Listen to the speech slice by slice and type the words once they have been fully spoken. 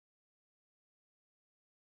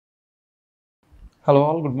Hello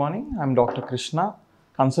all, good morning. I'm Dr. Krishna,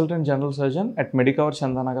 Consultant General Surgeon at Medicover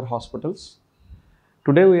Chandanagar Hospitals.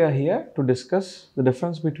 Today we are here to discuss the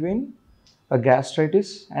difference between a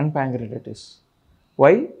gastritis and pancreatitis.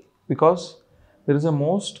 Why? Because there is a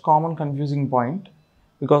most common confusing point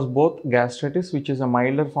because both gastritis, which is a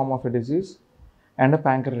milder form of a disease, and a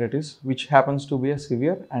pancreatitis, which happens to be a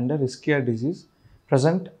severe and a riskier disease,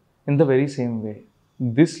 present in the very same way.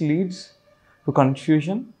 This leads to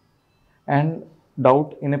confusion and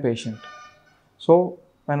doubt in a patient. So,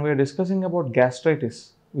 when we are discussing about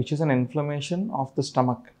gastritis, which is an inflammation of the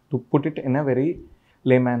stomach, to put it in a very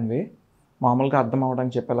layman way, మామూలుగా అర్థం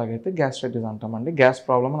అవ్వడానికి చెప్పేలాగైతే gastritis అంటామండి. Gas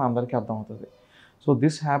problem అని అందరికీ అర్థమవుతుంది. So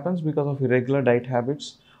this happens because of irregular diet habits,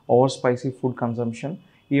 over spicy food consumption,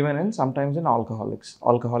 even in sometimes in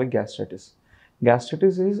alcoholic gastritis.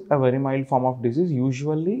 Gastritis is a very mild form of disease,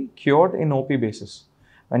 usually cured in OP basis.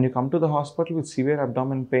 When you come to the hospital with severe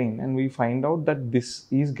abdomen pain and we find out that this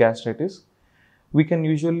is gastritis, we can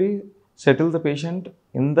usually settle the patient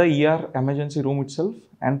in the ER emergency room itself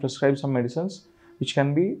and prescribe some medicines which can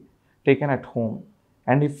be taken at home.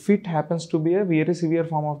 And if it happens to be a very severe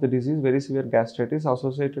form of the disease, very severe gastritis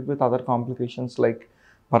associated with other complications like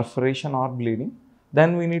perforation or bleeding, then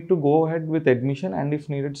we need to go ahead with admission and if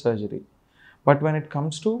needed surgery. But when it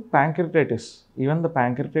comes to pancreatitis, even the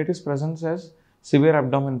pancreatitis presents as severe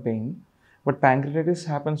abdomen pain, but pancreatitis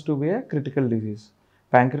happens to be a critical disease.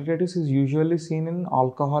 Pancreatitis is usually seen in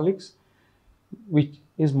alcoholics, which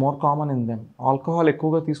is more common in them. Alcohol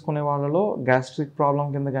ఎక్కువగా తీసుకునే వాళ్ళలో gastric problem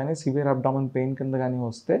కింద కానీ severe abdomen pain కింద కానీ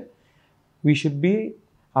వస్తే we should be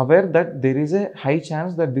aware that there is a high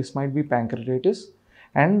chance that this might be pancreatitis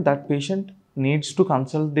and that patient needs to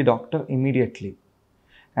consult the doctor immediately.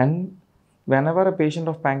 And whenever a patient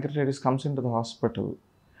of pancreatitis comes into the hospital,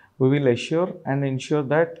 we will assure and ensure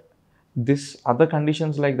that this other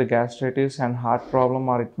conditions like the gastritis and heart problem,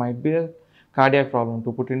 or it might be a cardiac problem,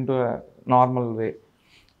 to put into a normal way.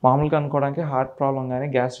 మామూలుగా అనుకోవడానికి heart problem కానీ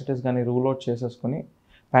gastritis కానీ rule out చేసేసుకొని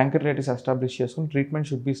ప్యాంక్రియాటిస్ establish చేసుకుని treatment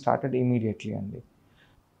should be started immediately అండి.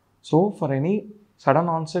 So for any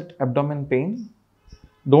sudden onset abdomen pain,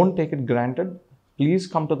 don't take it granted. Please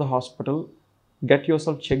come to the hospital, get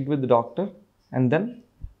yourself checked with the doctor, and then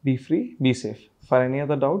be free, be safe. For any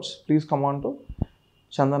other doubts, please come on to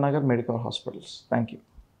Chandanagar Medicover Hospitals. Thank you.